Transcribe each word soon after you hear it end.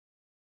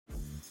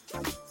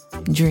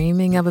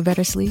Dreaming of a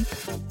better sleep?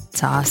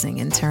 Tossing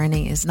and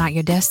turning is not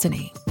your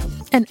destiny.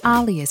 And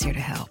Ollie is here to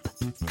help.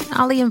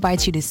 Ollie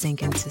invites you to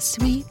sink into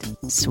sweet,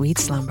 sweet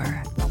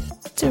slumber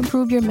to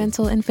improve your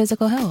mental and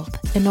physical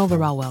health and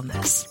overall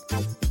wellness.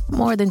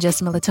 More than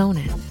just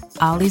melatonin,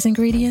 Ollie's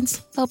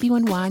ingredients help you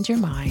unwind your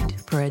mind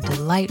for a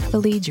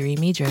delightfully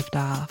dreamy drift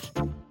off.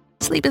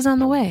 Sleep is on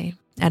the way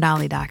at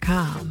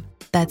Ollie.com.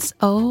 That's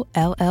OLLY.com.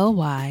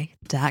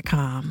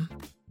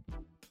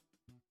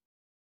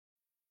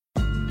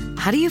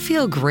 How do you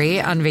feel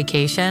great on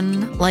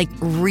vacation? Like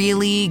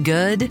really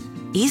good?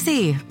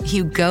 Easy.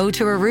 You go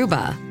to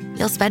Aruba.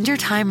 You'll spend your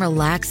time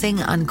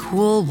relaxing on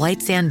cool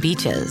white sand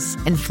beaches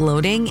and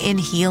floating in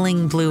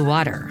healing blue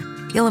water.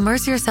 You'll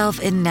immerse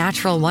yourself in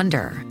natural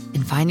wonder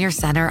and find your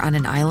center on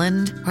an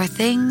island where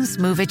things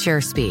move at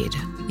your speed.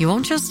 You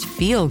won't just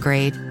feel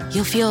great,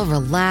 you'll feel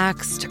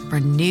relaxed,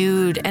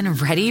 renewed, and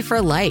ready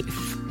for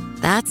life.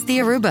 That's the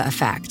Aruba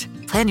effect.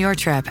 Plan your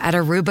trip at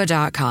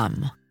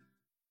Aruba.com.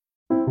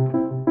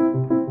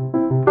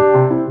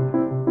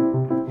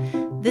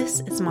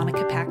 This is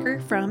Monica Packer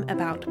from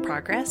About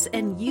Progress,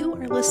 and you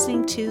are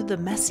listening to The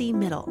Messy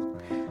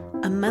Middle,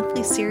 a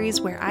monthly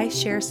series where I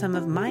share some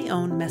of my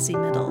own messy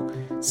middle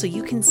so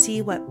you can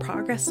see what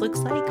progress looks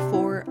like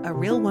for a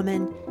real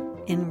woman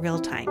in real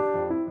time.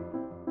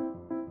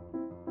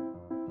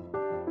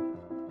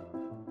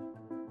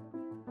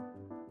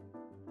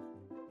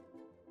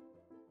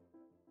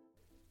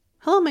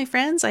 Hello, my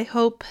friends. I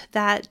hope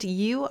that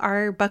you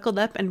are buckled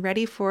up and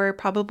ready for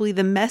probably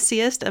the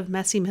messiest of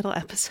messy middle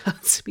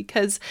episodes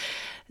because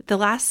the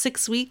last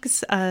 6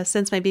 weeks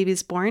since my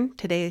baby's born,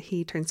 today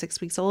he turned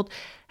 6 weeks old,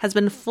 has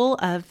been full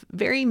of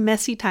very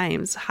messy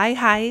times, high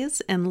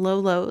highs and low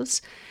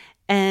lows.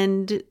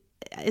 And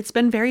it's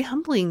been very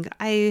humbling.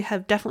 I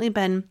have definitely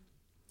been,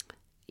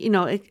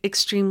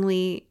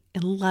 extremely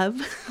in love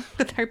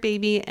with our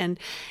baby and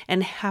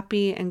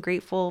happy and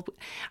grateful.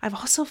 I've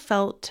also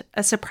felt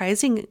a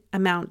surprising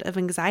amount of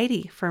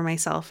anxiety for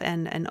myself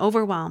and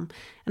overwhelm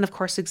and of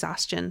course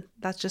exhaustion.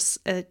 That's just,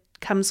 it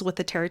comes with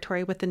the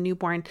territory with the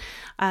newborn.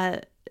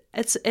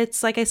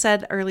 It's like I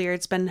said earlier,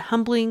 it's been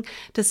humbling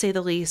to say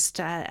the least.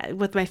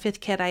 With my fifth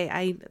kid,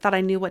 I thought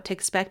I knew what to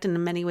expect, and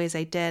in many ways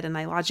I did, and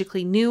I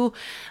logically knew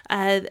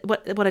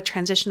what a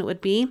transition it would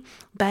be.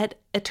 But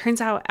it turns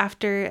out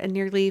after a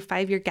nearly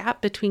 5-year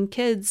gap between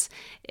kids,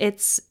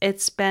 it's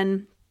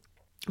been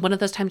one of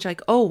those times you're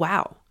like, oh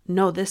wow,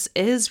 no, this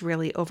is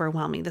really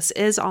overwhelming. This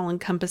is all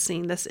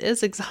encompassing. This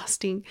is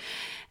exhausting,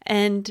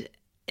 and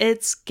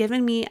it's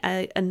given me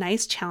a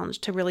nice challenge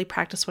to really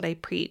practice what I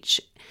preach.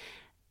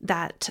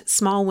 That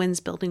small wins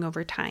building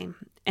over time,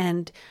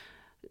 and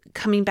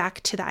coming back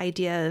to the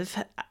idea of,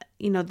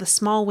 the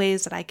small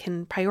ways that I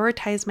can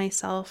prioritize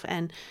myself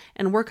and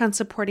work on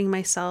supporting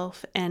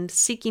myself and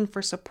seeking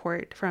for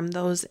support from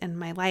those in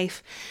my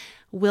life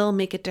will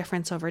make a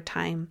difference over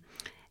time.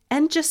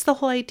 And just the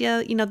whole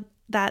idea,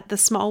 that the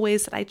small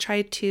ways that I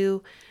try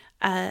to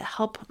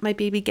help my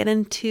baby get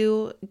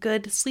into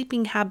good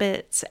sleeping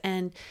habits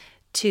and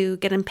to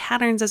get in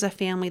patterns as a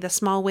family, the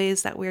small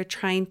ways that we're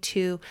trying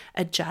to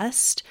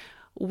adjust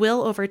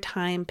will over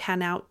time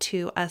pan out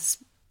to us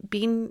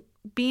being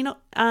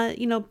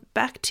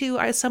back to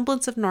our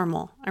semblance of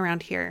normal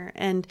around here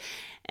and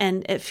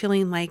it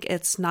feeling like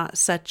it's not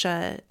such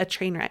a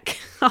train wreck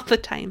all the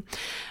time.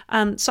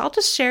 So I'll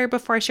just share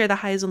before I share the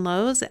highs and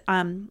lows.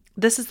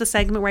 This is the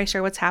segment where I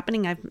share what's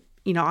happening. I've,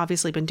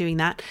 obviously been doing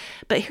that,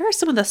 but here are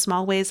some of the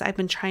small ways I've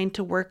been trying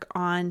to work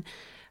on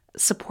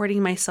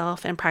supporting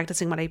myself and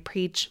practicing what I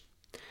preach.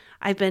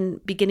 I've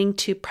been beginning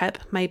to prep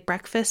my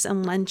breakfast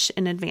and lunch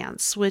in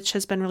advance, which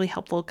has been really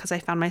helpful because I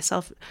found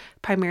myself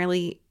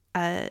primarily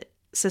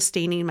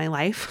sustaining my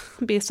life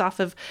based off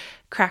of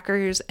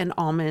crackers and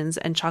almonds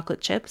and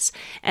chocolate chips.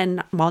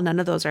 And while none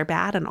of those are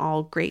bad and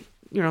all great,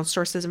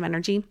 sources of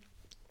energy,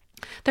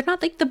 they're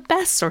not like the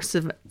best source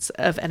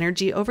of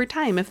energy over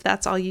time if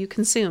that's all you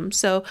consume.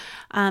 So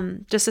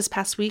just this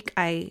past week,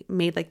 I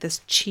made like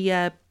this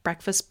chia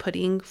breakfast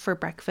pudding for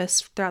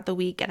breakfast throughout the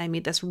week. And I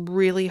made this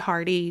really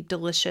hearty,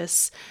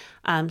 delicious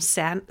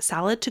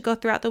salad to go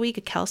throughout the week,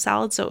 a kale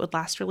salad. So it would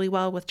last really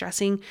well with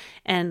dressing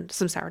and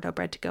some sourdough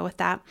bread to go with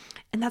that.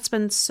 And that's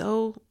been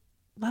so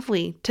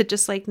lovely to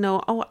just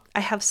know, oh,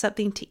 I have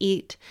something to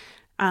eat.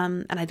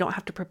 And I don't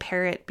have to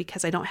prepare it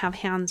because I don't have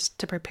hands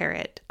to prepare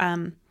it.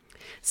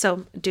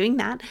 So doing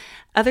that.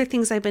 Other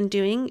things I've been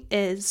doing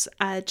is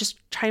just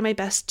trying my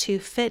best to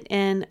fit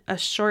in a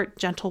short,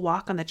 gentle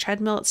walk on the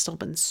treadmill. It's still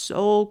been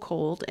so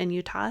cold in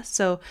Utah.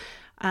 So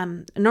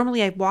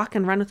normally I walk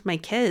and run with my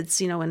kids,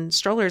 in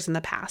strollers in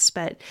the past,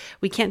 but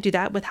we can't do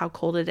that with how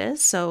cold it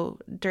is. So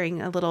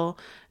during a little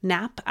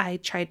nap, I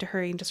tried to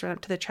hurry and just run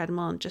up to the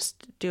treadmill and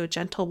just do a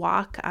gentle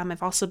walk.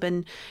 I've also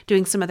been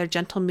doing some other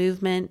gentle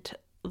movement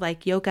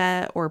like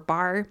yoga or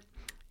bar.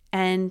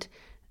 And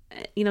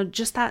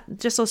just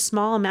those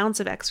small amounts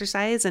of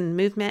exercise and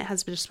movement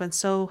has just been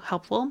so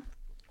helpful,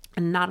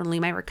 and not only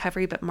my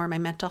recovery, but more my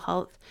mental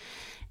health.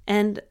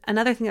 And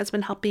another thing that's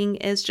been helping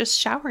is just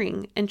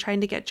showering and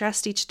trying to get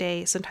dressed each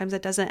day. Sometimes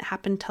it doesn't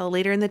happen till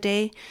later in the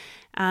day.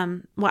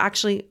 Well,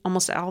 actually,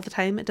 almost all the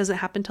time. It doesn't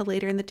happen till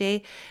later in the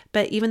day.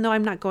 But even though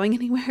I'm not going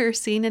anywhere or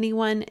seeing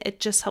anyone, it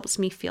just helps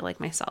me feel like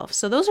myself.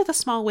 So those are the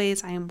small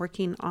ways I am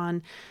working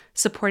on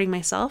supporting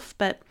myself.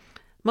 But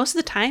most of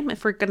the time,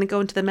 if we're going to go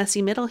into the messy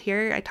middle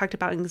here, I talked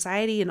about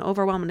anxiety and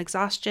overwhelm and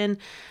exhaustion,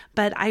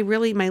 but I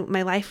really, my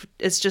life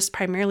is just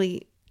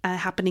primarily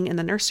happening in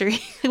the nursery,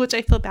 which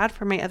I feel bad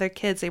for my other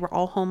kids. They were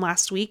all home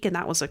last week, and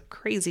that was a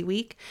crazy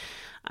week,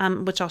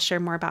 which I'll share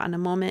more about in a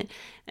moment.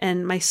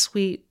 And my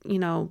sweet,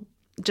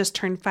 just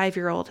turned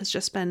 5-year-old has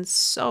just been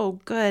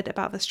so good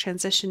about this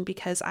transition,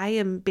 because I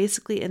am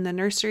basically in the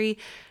nursery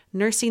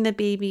nursing the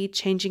baby,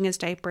 changing his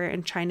diaper,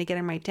 and trying to get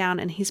him right down.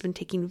 And he's been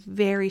taking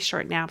very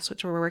short naps,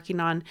 which we're working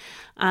on.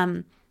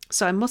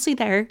 So I'm mostly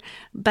there,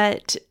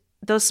 but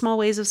those small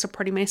ways of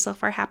supporting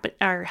myself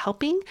are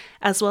helping,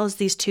 as well as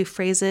these two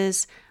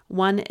phrases.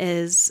 One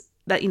is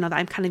that, that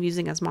I'm kind of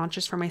using as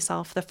mantras for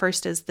myself. The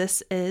first is,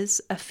 this is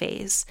a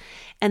phase.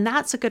 And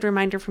that's a good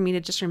reminder for me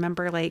to just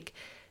remember, like,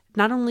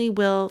 not only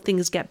will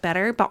things get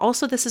better, but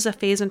also this is a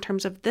phase in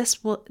terms of this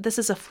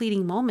is a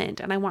fleeting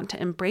moment, and I want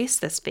to embrace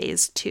this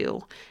phase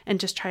too, and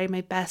just try my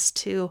best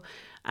to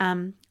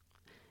welcome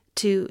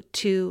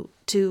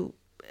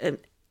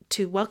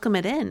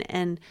it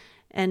in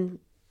and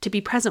to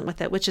be present with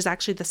it, which is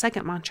actually the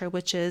second mantra,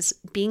 which is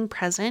being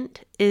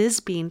present is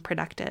being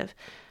productive.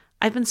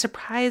 I've been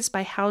surprised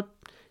by how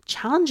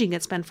challenging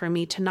it's been for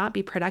me to not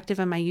be productive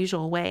in my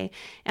usual way.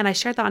 And I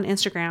shared that on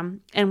Instagram,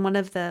 and one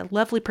of the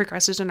lovely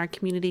progressors in our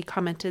community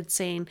commented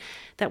saying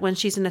that when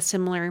she's in a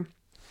similar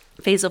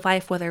phase of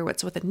life, whether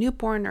it's with a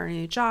newborn or a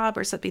new job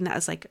or something that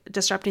is like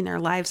disrupting their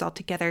lives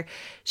altogether,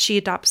 she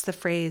adopts the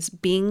phrase,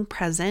 being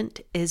present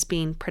is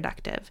being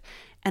productive.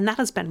 And that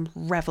has been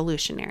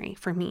revolutionary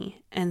for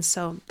me. And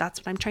so that's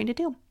what I'm trying to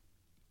do.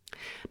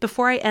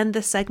 Before I end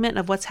this segment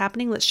of what's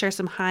happening, let's share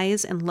some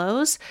highs and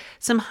lows.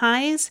 Some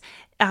highs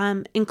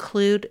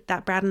include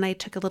that Brad and I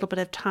took a little bit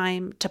of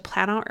time to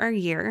plan out our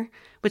year,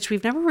 which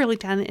we've never really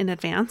done in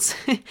advance.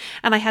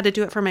 And I had to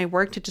do it for my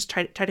work to just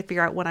try to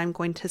figure out what I'm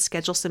going to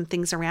schedule some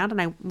things around.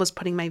 And I was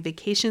putting my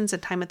vacations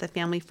and time with the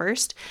family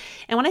first.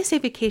 And when I say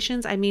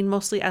vacations, I mean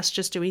mostly us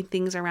just doing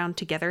things around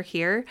together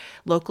here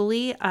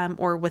locally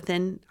or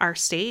within our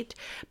state.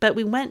 But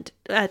we went,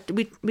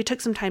 we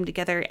took some time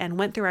together and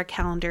went through our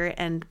calendar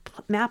and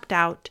mapped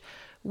out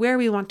where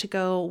we want to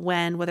go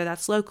when, whether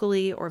that's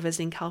locally or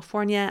visiting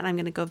California. And I'm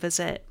going to go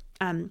visit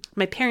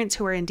my parents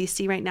who are in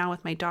DC right now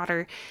with my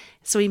daughter.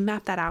 So we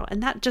mapped that out,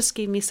 and that just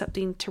gave me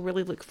something to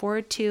really look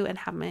forward to and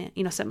have my,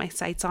 set my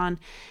sights on.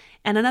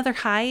 And another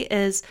high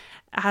is,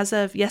 as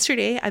of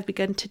yesterday, I've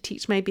begun to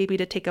teach my baby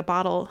to take a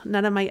bottle.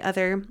 None of my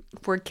other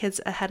 4 kids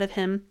ahead of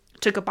him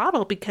took a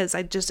bottle because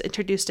I just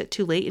introduced it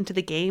too late into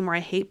the game, or I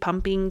hate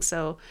pumping.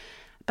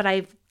 But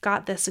I've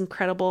got this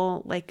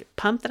incredible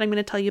pump that I'm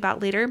going to tell you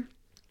about later.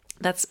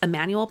 That's a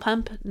manual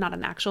pump, not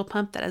an actual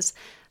pump, that is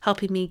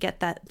helping me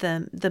get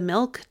the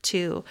milk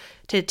to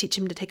teach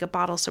him to take a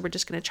bottle. So we're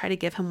just going to try to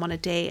give him one a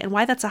day. And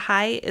why that's a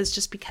high is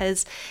just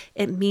because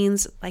it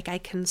means I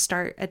can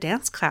start a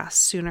dance class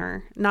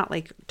sooner, not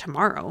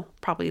tomorrow,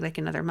 probably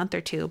another month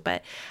or 2,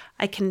 but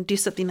I can do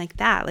something like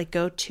that. I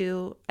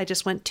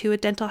just went to a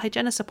dental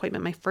hygienist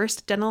appointment, my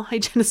first dental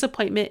hygienist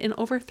appointment in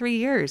over 3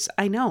 years.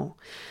 I know,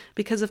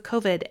 because of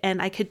COVID.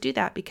 And I could do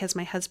that because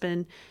my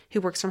husband,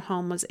 who works from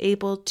home, was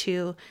able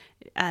to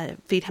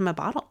feed him a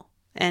bottle.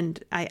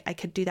 And I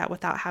could do that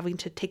without having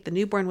to take the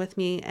newborn with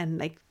me and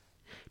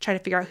try to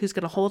figure out who's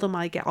going to hold him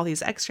while I get all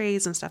these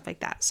x-rays and stuff like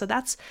that. So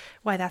that's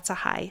why that's a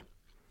high.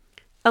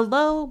 A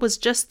low was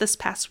just this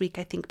past week,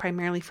 I think,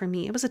 primarily for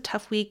me. It was a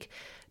tough week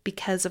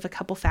because of a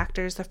couple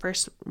factors. The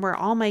first were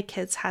all my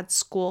kids had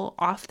school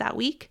off that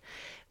week.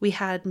 We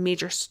had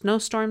major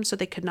snowstorms, so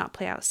they could not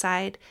play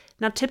outside.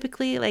 Now,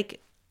 typically,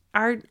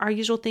 our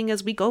usual thing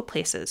is we go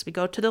places. We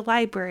go to the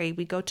library,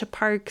 we go to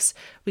parks,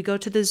 we go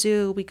to the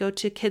zoo, we go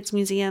to kids'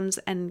 museums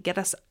and get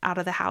us out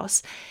of the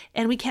house.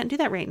 And we can't do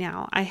that right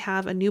now. I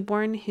have a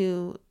newborn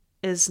who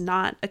is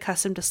not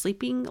accustomed to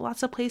sleeping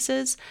lots of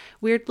places.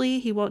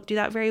 Weirdly, he won't do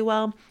that very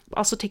well.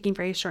 Also taking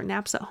very short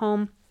naps at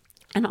home.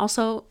 And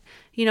also,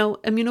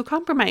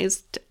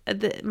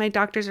 immunocompromised. My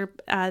doctors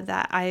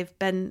that I've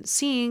been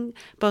seeing,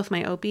 both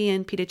my OB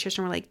and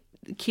pediatrician, were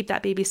keep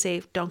that baby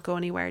safe. Don't go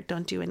anywhere.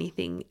 Don't do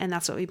anything. And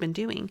that's what we've been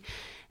doing.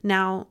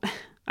 Now,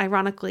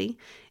 ironically,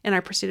 in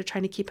our pursuit of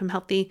trying to keep him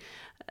healthy,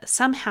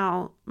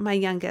 somehow my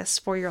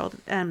youngest 4-year-old,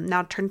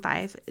 now turned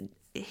 5,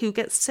 who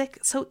gets sick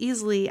so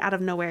easily out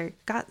of nowhere,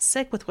 got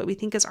sick with what we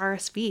think is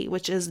RSV,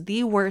 which is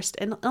the worst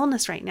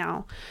illness right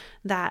now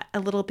that a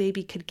little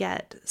baby could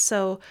get.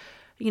 So,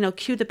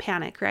 cue the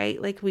panic,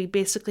 right? We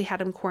basically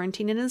had him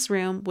quarantined in his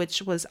room,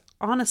 which was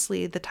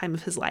honestly the time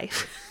of his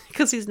life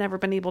because he's never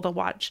been able to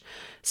watch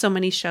so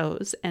many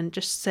shows and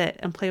just sit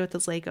and play with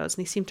his Legos. And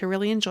he seemed to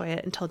really enjoy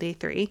it until day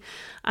 3.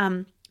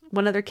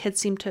 One other kid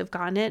seemed to have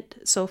gotten it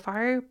so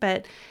far,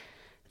 but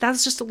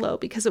that's just a low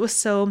because it was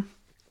so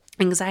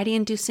anxiety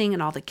inducing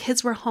and all the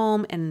kids were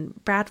home and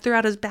Brad threw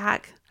out his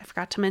back. I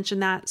forgot to mention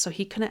that. So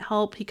he couldn't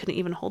help. He couldn't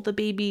even hold the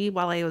baby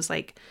while I was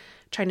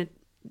trying to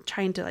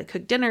trying to like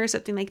cook dinner or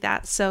something like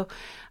that. So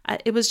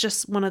it was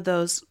just one of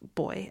those,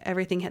 boy,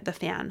 everything hit the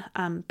fan.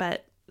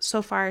 But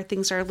so far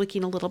things are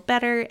looking a little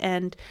better,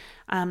 and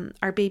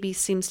our baby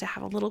seems to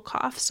have a little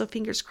cough. So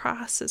fingers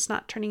crossed it's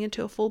not turning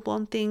into a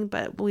full-blown thing,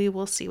 but we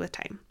will see with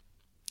time.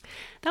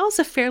 That was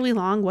a fairly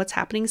long what's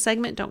happening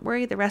segment. Don't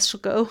worry, the rest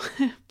will go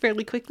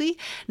fairly quickly.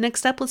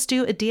 Next up, let's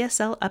do a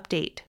DSL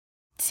update.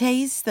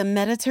 Taste the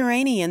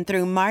Mediterranean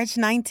through March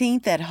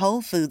 19th at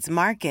Whole Foods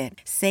Market.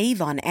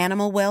 Save on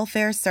animal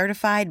welfare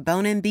certified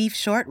bone and beef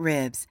short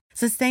ribs,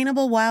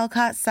 sustainable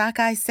wild-caught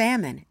sockeye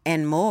salmon,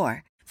 and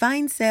more.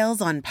 Find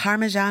sales on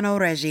Parmigiano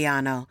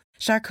Reggiano,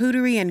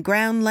 charcuterie and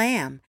ground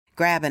lamb.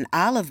 Grab an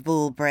olive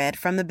boule bread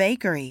from the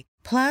bakery.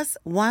 Plus,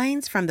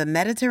 wines from the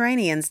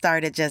Mediterranean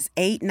start at just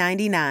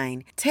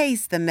 $8.99.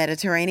 Taste the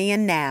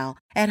Mediterranean now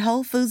at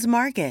Whole Foods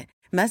Market.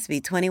 Must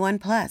be 21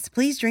 plus.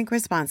 Please drink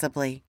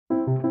responsibly.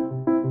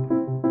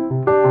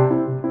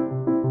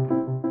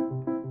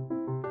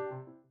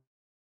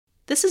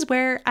 This is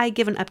where I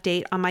give an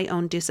update on my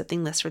own Do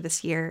Something list for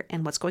this year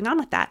and what's going on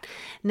with that.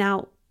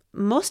 Now,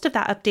 most of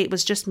that update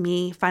was just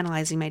me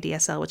finalizing my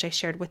DSL, which I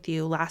shared with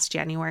you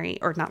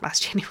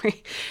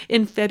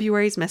in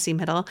February's Messy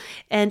Middle.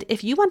 And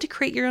if you want to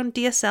create your own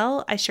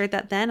DSL, I shared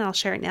that then, I'll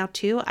share it now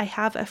too. I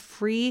have a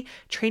free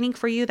training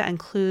for you that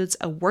includes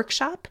a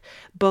workshop,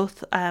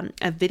 both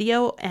a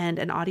video and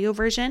an audio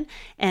version,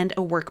 and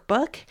a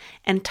workbook,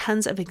 and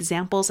tons of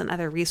examples and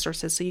other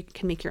resources so you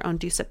can make your own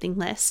Do Something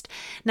list.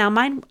 Now,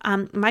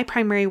 my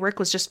primary work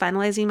was just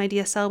finalizing my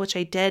DSL, which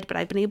I did, but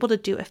I've been able to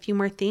do a few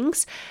more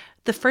things.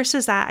 The first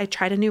is that I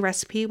tried a new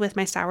recipe with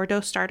my sourdough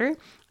starter.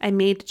 I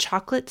made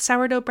chocolate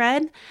sourdough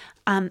bread.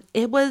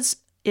 It was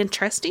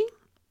interesting,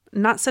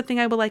 not something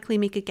I will likely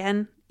make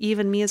again.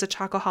 Even me as a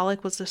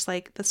chocoholic was just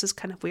like, this is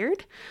kind of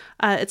weird.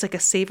 It's like a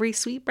savory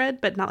sweet bread,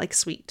 but not like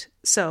sweet.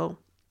 So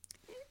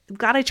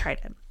glad I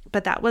tried it.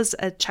 But that was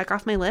a check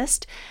off my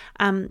list.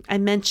 I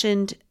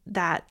mentioned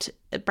that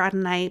Brad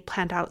and I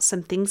planned out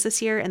some things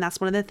this year, and that's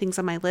one of the things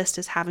on my list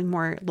is having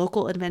more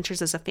local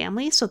adventures as a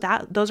family. So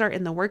those are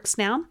in the works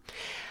now.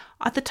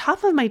 At the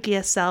top of my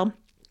DSL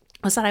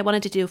was that I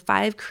wanted to do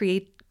 5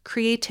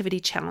 creativity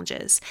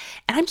challenges.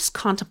 And I'm just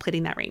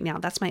contemplating that right now.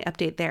 That's my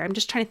update there. I'm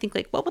just trying to think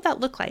like, what would that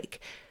look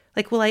like?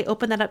 Like, will I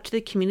open that up to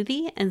the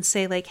community and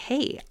say like,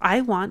 hey,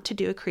 I want to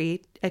do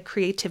a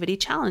creativity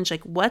challenge.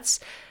 Like, what's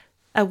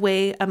a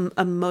way,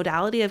 a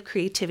modality of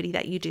creativity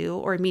that you do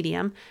or a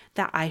medium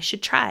that I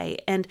should try?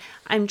 And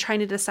I'm trying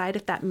to decide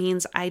if that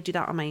means I do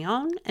that on my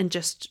own and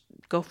just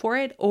go for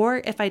it, or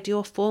if I do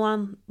a full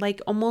on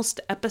like almost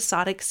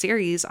episodic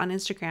series on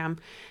Instagram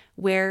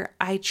where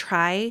I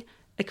try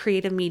a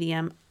creative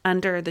medium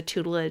under the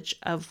tutelage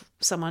of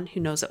someone who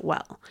knows it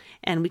well.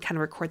 And we kind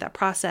of record that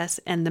process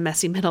and the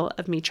messy middle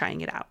of me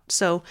trying it out.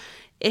 So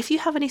if you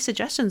have any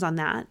suggestions on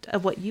that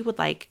of what you would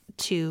like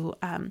to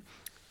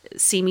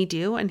see me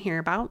do and hear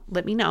about,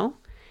 let me know.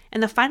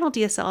 And the final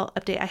DSL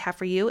update I have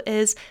for you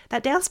is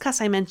that dance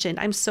class I mentioned.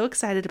 I'm so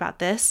excited about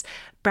this.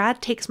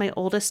 Brad takes my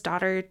oldest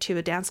daughter to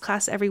a dance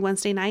class every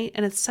Wednesday night,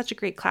 and it's such a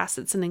great class.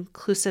 It's an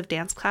inclusive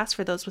dance class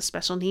for those with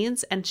special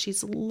needs, and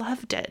she's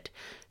loved it.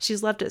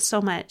 She's loved it so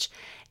much.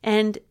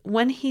 And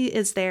when he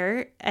is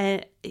there,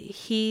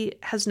 he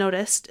has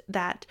noticed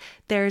that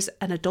there's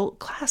an adult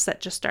class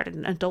that just started,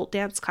 an adult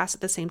dance class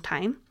at the same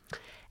time.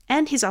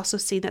 And he's also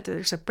seen that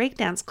there's a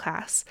breakdance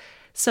class.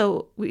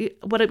 So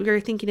what we were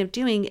thinking of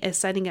doing is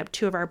signing up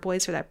 2 of our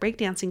boys for that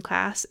breakdancing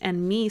class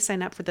and me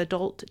sign up for the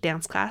adult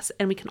dance class,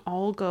 and we can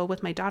all go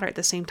with my daughter at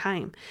the same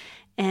time.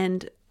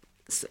 And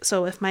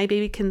so if my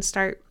baby can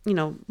start,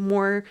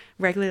 more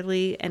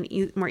regularly and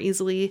more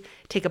easily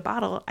take a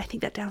bottle, I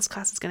think that dance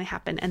class is going to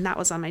happen. And that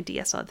was on my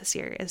DSL this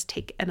year, is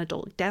take an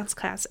adult dance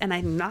class. And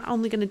I'm not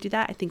only going to do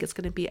that, I think it's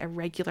going to be a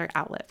regular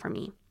outlet for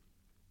me.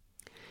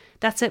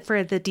 That's it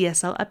for the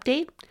DSL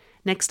update.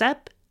 Next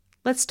up,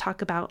 let's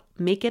talk about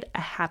make it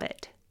a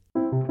habit.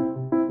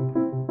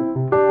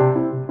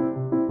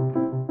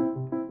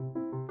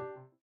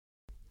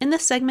 In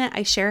this segment,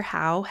 I share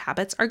how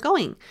habits are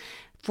going,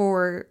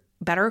 for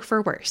better or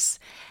for worse.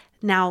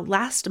 Now,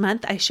 last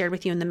month, I shared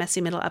with you in the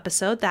Messy Middle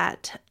episode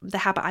that the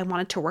habit I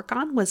wanted to work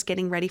on was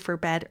getting ready for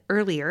bed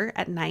earlier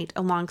at night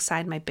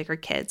alongside my bigger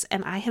kids.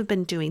 And I have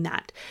been doing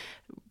that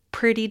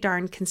pretty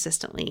darn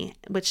consistently,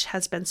 which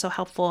has been so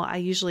helpful. I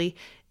usually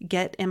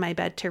get in my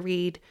bed to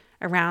read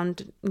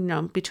around,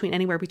 between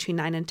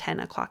 9 and 10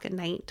 o'clock at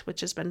night,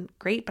 which has been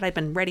great, but I've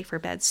been ready for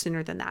bed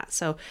sooner than that.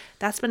 So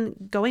that's been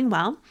going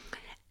well.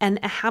 And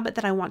a habit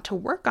that I want to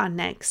work on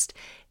next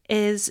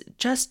is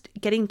just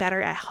getting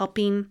better at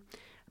helping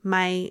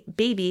my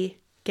baby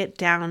get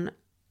down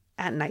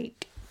at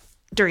night,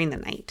 during the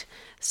night.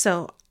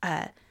 So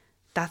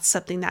that's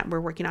something that we're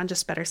working on,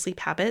 just better sleep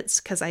habits,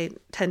 because I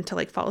tend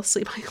to fall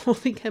asleep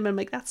holding him. I'm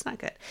like, that's not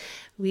good.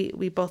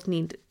 We both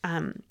need,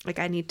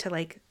 I need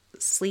to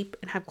sleep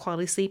and have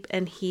quality sleep,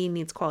 and he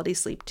needs quality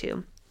sleep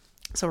too.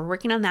 So we're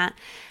working on that.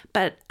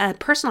 But a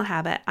personal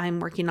habit I'm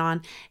working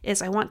on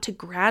is I want to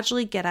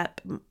gradually get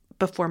up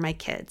before my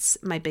kids,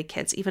 my big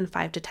kids. Even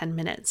 5 to 10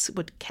 minutes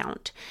would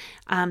count.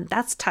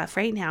 That's tough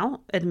right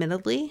now,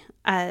 admittedly.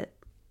 And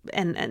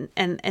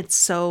it's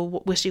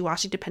so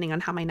wishy-washy depending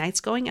on how my night's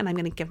going. And I'm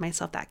going to give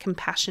myself that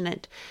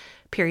compassionate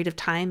period of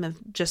time of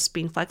just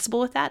being flexible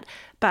with that.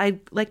 But I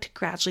like to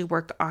gradually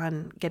work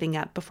on getting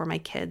up before my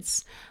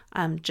kids,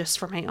 just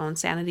for my own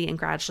sanity, and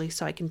gradually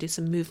so I can do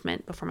some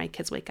movement before my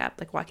kids wake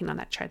up, like walking on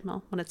that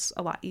treadmill when it's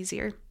a lot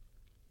easier.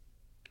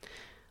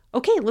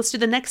 Okay, let's do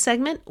the next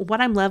segment,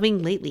 what I'm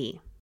loving lately.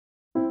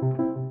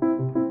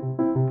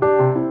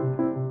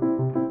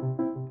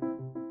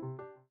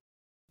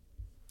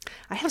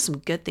 I have some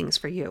good things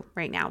for you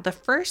right now. The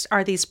first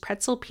are these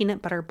pretzel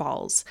peanut butter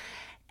balls.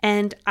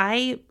 And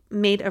I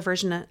made a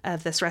version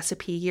of this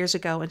recipe years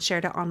ago and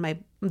shared it on my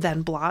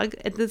then blog.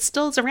 It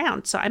still is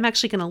around, so I'm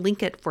actually going to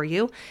link it for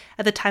you.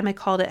 At the time, I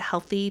called it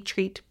Healthy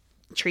Treat,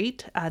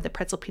 the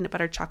pretzel peanut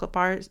butter chocolate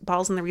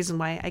balls. And the reason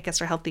why I guess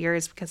are healthier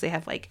is because they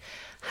have like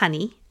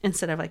honey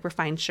instead of like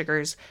refined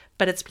sugars,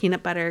 but it's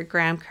peanut butter,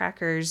 graham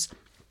crackers,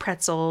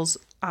 pretzels,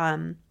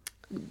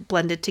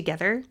 blended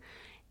together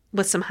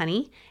with some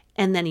honey.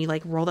 And then you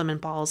like roll them in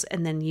balls,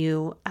 and then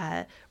you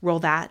roll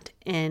that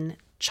in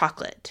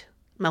chocolate,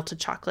 melted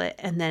chocolate,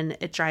 and then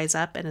it dries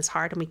up and is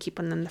hard, and we keep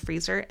them in the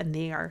freezer, and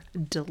they are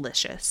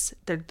delicious.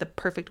 They're the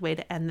perfect way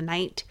to end the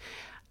night.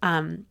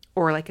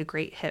 Or like a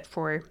great hit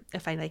for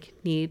if I like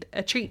need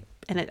a treat,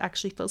 and it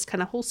actually feels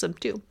kind of wholesome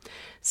too.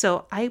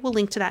 So I will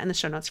link to that in the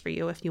show notes for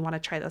you if you want to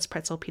try those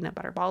pretzel peanut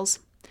butter balls.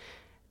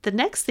 The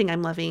next thing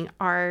I'm loving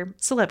are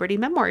celebrity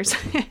memoirs.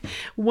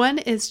 One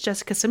is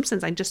Jessica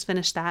Simpson's. I just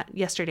finished that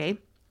yesterday.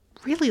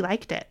 Really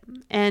liked it.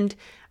 And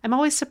I'm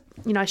always,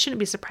 I shouldn't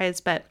be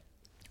surprised, but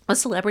with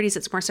celebrities,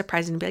 it's more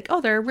surprising to be like,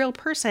 oh, they're a real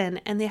person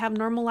and they have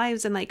normal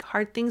lives and like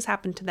hard things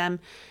happen to them,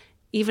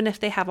 even if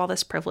they have all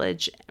this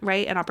privilege,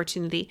 right, and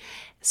opportunity.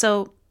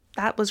 So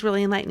that was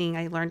really enlightening.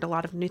 I learned a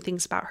lot of new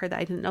things about her that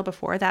I didn't know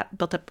before. That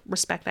built up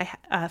respect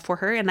for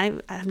her. And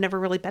I've never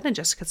really been a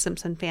Jessica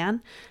Simpson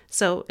fan.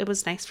 So it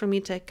was nice for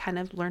me to kind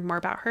of learn more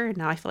about her. And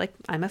now I feel like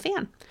I'm a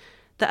fan.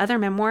 The other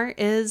memoir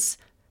is,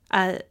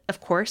 of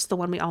course, the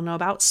one we all know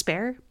about,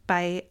 Spare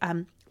by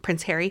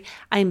Prince Harry.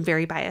 I am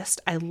very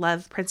biased. I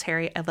love Prince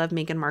Harry. I love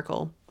Meghan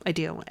Markle. I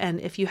do. And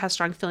if you have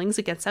strong feelings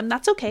against them,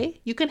 that's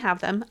okay. You can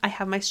have them. I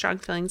have my strong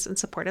feelings in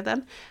support of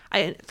them.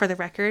 I, for the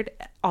record,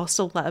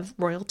 also love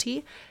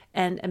royalty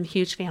and am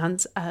huge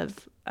fans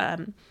of,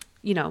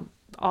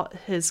 all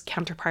his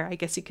counterpart, I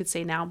guess you could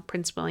say now,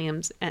 Prince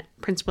William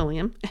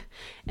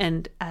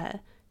and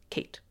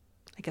Kate,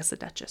 I guess the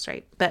Duchess,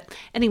 right? But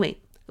anyway,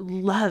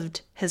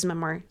 loved his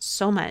memoir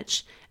so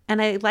much.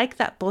 And I like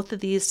that both of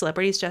these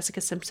celebrities,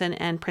 Jessica Simpson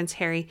and Prince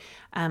Harry,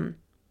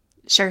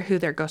 share who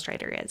their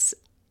ghostwriter is,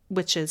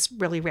 which is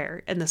really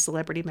rare in the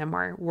celebrity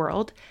memoir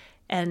world.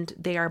 And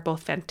they are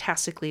both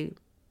fantastically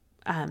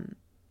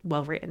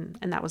well written.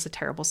 And that was a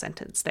terrible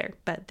sentence there,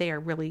 but they are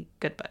really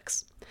good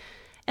books.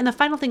 And the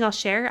final thing I'll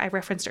share, I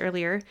referenced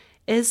earlier,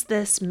 is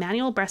this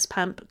manual breast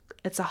pump.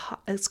 It's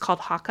called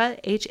Haaka,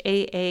 Haaka.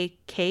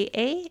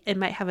 It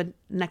might have an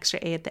extra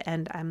A at the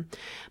end.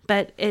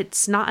 But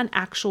it's not an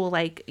actual,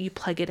 like, you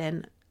plug it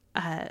in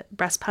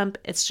breast pump.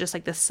 It's just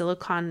like the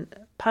silicone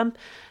pump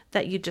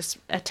that you just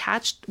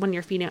attach when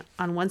you're feeding it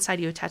on one side,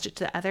 you attach it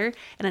to the other,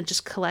 and it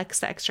just collects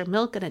the extra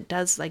milk, and it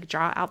does like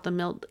draw out the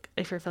milk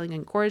if you're feeling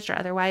engorged or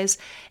otherwise.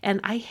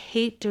 And I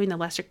hate doing the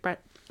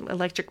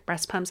electric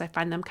breast pumps. I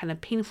find them kind of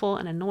painful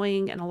and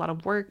annoying and a lot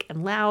of work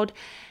and loud,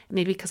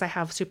 maybe because I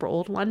have a super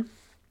old one.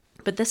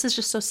 But this is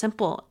just so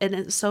simple and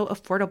it's so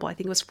affordable. I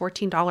think it was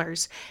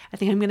 $14. I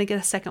think I'm going to get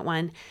a second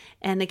one.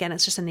 And again,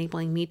 it's just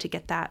enabling me to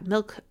get that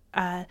milk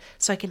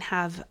so I can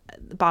have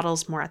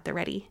bottles more at the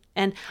ready.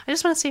 And I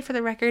just want to say for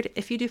the record,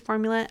 if you do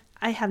formula,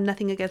 I have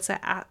nothing against that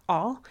at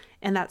all.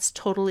 And that's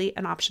totally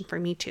an option for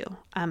me too.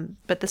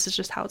 But this is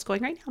just how it's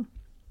going right now.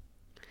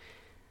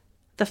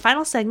 The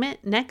final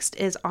segment next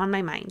is On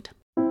My Mind.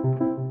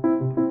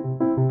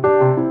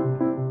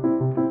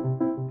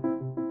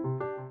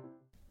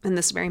 In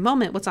this very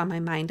moment, what's on my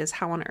mind is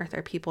how on earth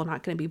are people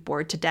not going to be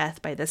bored to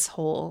death by this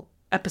whole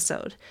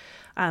episode?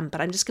 But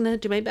I'm just going to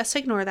do my best to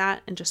ignore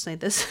that and just say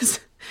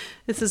this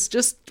is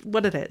just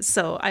what it is.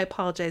 So I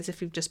apologize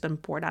if you've just been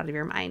bored out of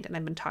your mind and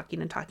I've been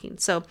talking and talking.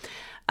 So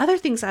other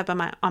things I have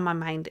on my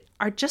mind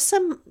are just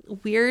some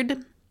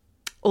weird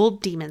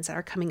old demons that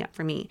are coming up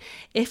for me.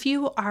 If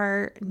you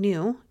are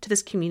new to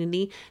this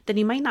community, then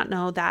you might not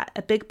know that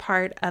a big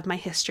part of my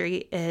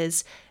history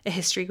is a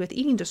history with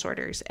eating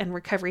disorders and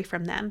recovery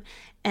from them.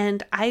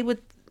 And I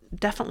would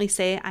definitely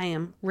say I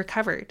am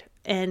recovered,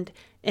 and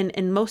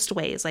in most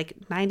ways, like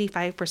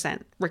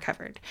 95%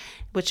 recovered,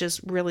 which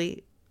is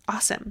really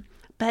awesome.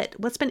 But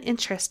what's been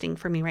interesting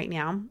for me right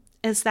now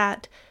is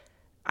that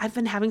I've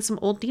been having some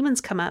old demons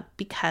come up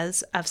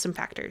because of some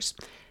factors.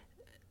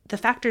 The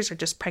factors are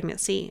just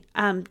pregnancy.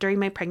 During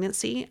my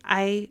pregnancy,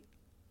 I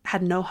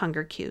had no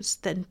hunger cues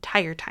the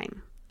entire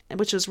time,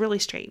 which was really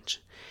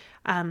strange.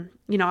 I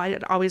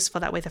always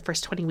felt that way the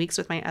first 20 weeks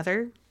with my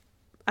other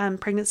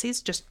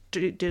pregnancies just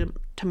due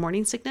to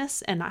morning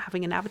sickness and not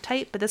having an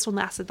appetite, but this one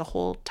lasted the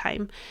whole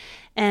time.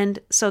 And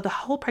so the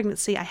whole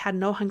pregnancy, I had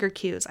no hunger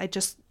cues. I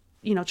just,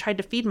 tried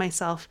to feed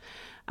myself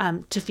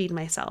to feed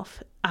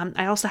myself.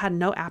 I also had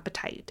no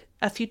appetite.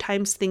 A few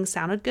times things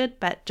sounded good,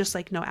 but just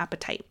like no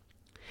appetite.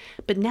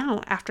 But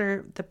now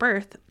after the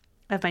birth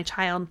of my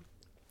child,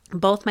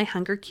 both my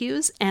hunger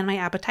cues and my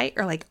appetite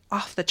are like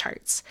off the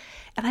charts.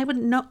 And I would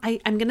know,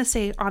 I'm going to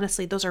say,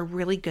 honestly, those are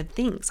really good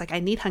things. Like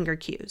I need hunger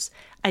cues.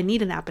 I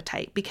need an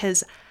appetite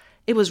because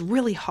it was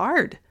really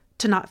hard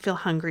to not feel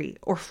hungry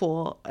or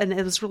full. And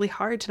it was really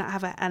hard to not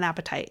have an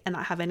appetite and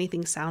not have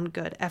anything sound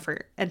good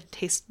ever and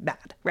taste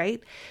bad,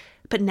 right?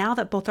 But now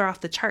that both are off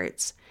the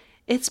charts,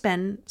 it's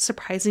been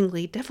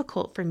surprisingly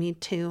difficult for me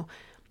to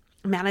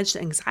manage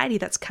the anxiety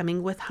that's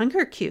coming with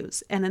hunger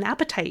cues and an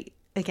appetite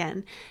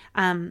again.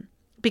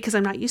 Because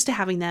I'm not used to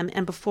having them.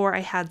 And before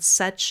I had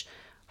such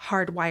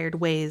hardwired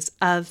ways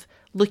of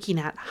looking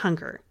at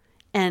hunger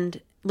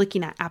and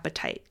looking at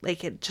appetite,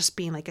 like it just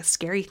being like a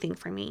scary thing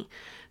for me.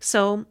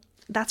 So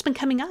that's been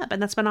coming up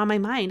and that's been on my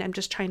mind. I'm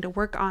just trying to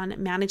work on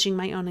managing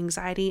my own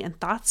anxiety and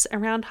thoughts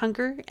around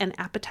hunger and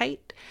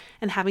appetite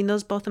and having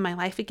those both in my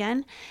life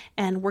again,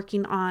 and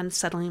working on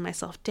settling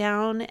myself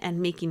down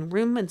and making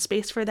room and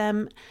space for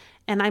them.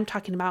 And I'm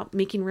talking about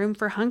making room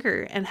for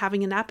hunger and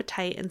having an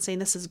appetite and saying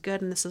this is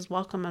good and this is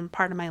welcome and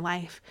part of my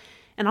life.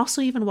 And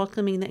also even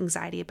welcoming the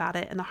anxiety about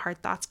it and the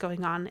hard thoughts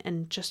going on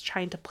and just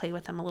trying to play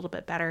with them a little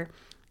bit better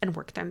and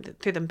work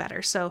through them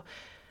better. So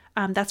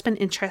that's been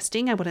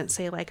interesting. I wouldn't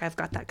say like I've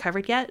got that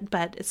covered yet,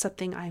 but it's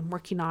something I'm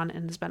working on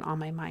and has been on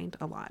my mind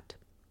a lot.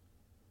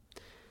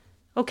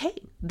 Okay,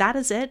 that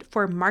is it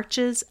for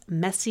March's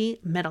messy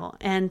middle.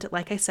 And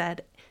like I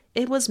said,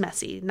 it was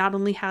messy. Not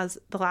only has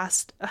the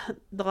last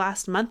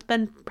month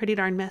been pretty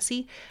darn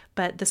messy,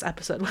 but this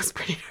episode was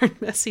pretty darn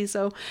messy.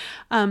 So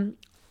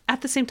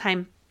at the same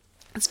time,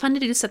 it's fun to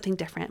do something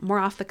different, more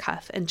off the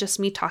cuff and just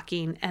me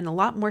talking and a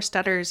lot more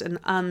stutters and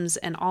ums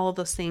and all of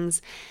those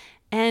things.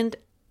 And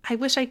I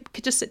wish I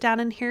could just sit down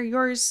and hear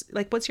yours,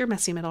 like what's your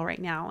messy middle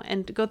right now,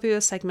 and go through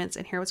those segments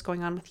and hear what's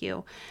going on with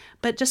you.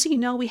 But just so you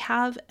know, we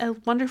have a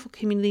wonderful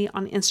community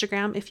on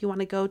Instagram. If you want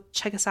to go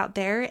check us out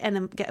there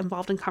and get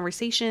involved in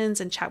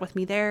conversations and chat with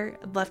me there,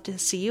 I'd love to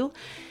see you.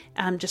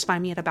 Just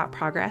find me at About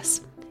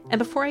Progress. And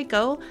before I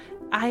go,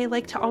 I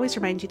like to always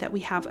remind you that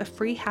we have a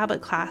free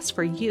habit class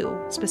for you,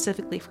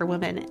 specifically for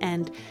women,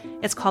 and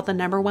it's called The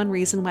Number One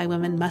Reason Why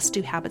Women Must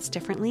Do Habits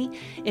Differently.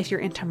 If you're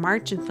into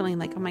March and feeling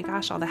like, oh my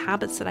gosh, all the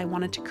habits that I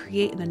wanted to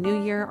create in the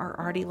new year are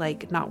already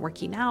like not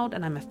working out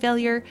and I'm a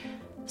failure,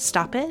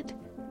 stop it,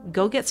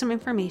 go get some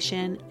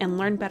information and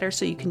learn better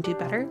so you can do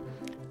better,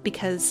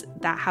 because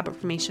that habit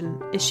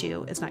formation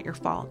issue is not your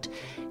fault.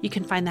 You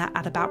can find that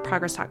at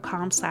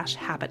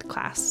aboutprogress.com/habit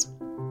class.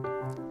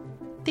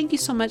 Thank you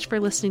so much for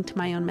listening to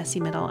my own messy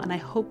middle, and I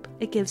hope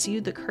it gives you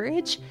the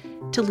courage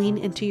to lean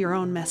into your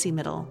own messy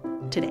middle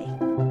today.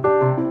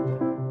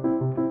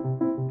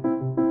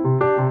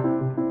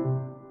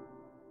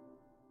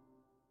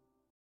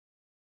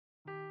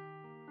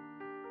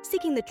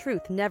 Seeking the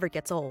truth never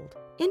gets old.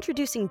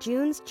 Introducing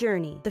June's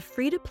Journey, the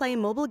free-to-play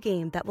mobile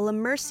game that will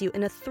immerse you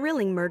in a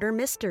thrilling murder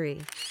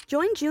mystery.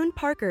 Join June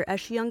Parker as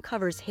she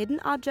uncovers hidden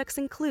objects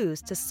and clues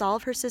to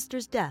solve her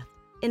sister's death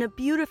in a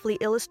beautifully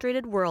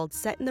illustrated world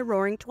set in the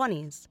Roaring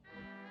 '20s.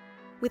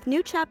 With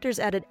new chapters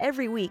added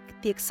every week,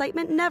 the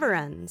excitement never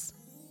ends.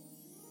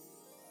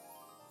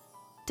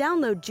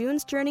 Download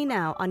June's Journey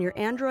now on your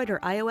Android or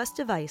iOS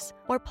device,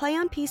 or play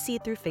on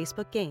PC through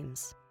Facebook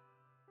Games.